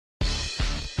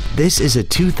This is a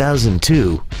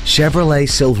 2002 Chevrolet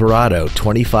Silverado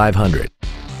 2500.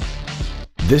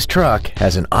 This truck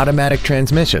has an automatic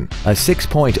transmission, a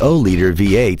 6.0-liter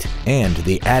V8, and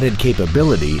the added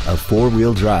capability of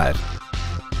four-wheel drive.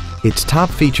 Its top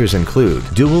features include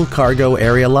dual cargo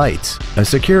area lights, a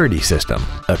security system,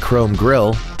 a chrome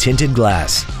grille, tinted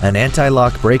glass, an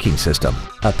anti-lock braking system,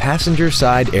 a passenger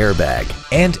side airbag,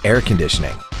 and air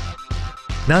conditioning.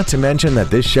 Not to mention that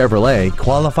this Chevrolet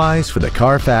qualifies for the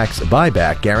Carfax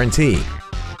buyback guarantee.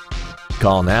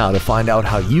 Call now to find out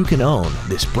how you can own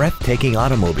this breathtaking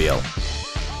automobile.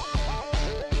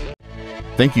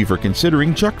 Thank you for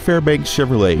considering Chuck Fairbanks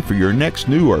Chevrolet for your next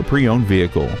new or pre-owned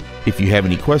vehicle. If you have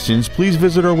any questions, please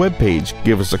visit our webpage,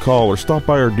 give us a call, or stop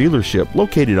by our dealership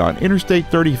located on Interstate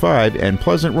 35 and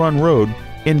Pleasant Run Road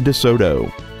in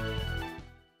DeSoto.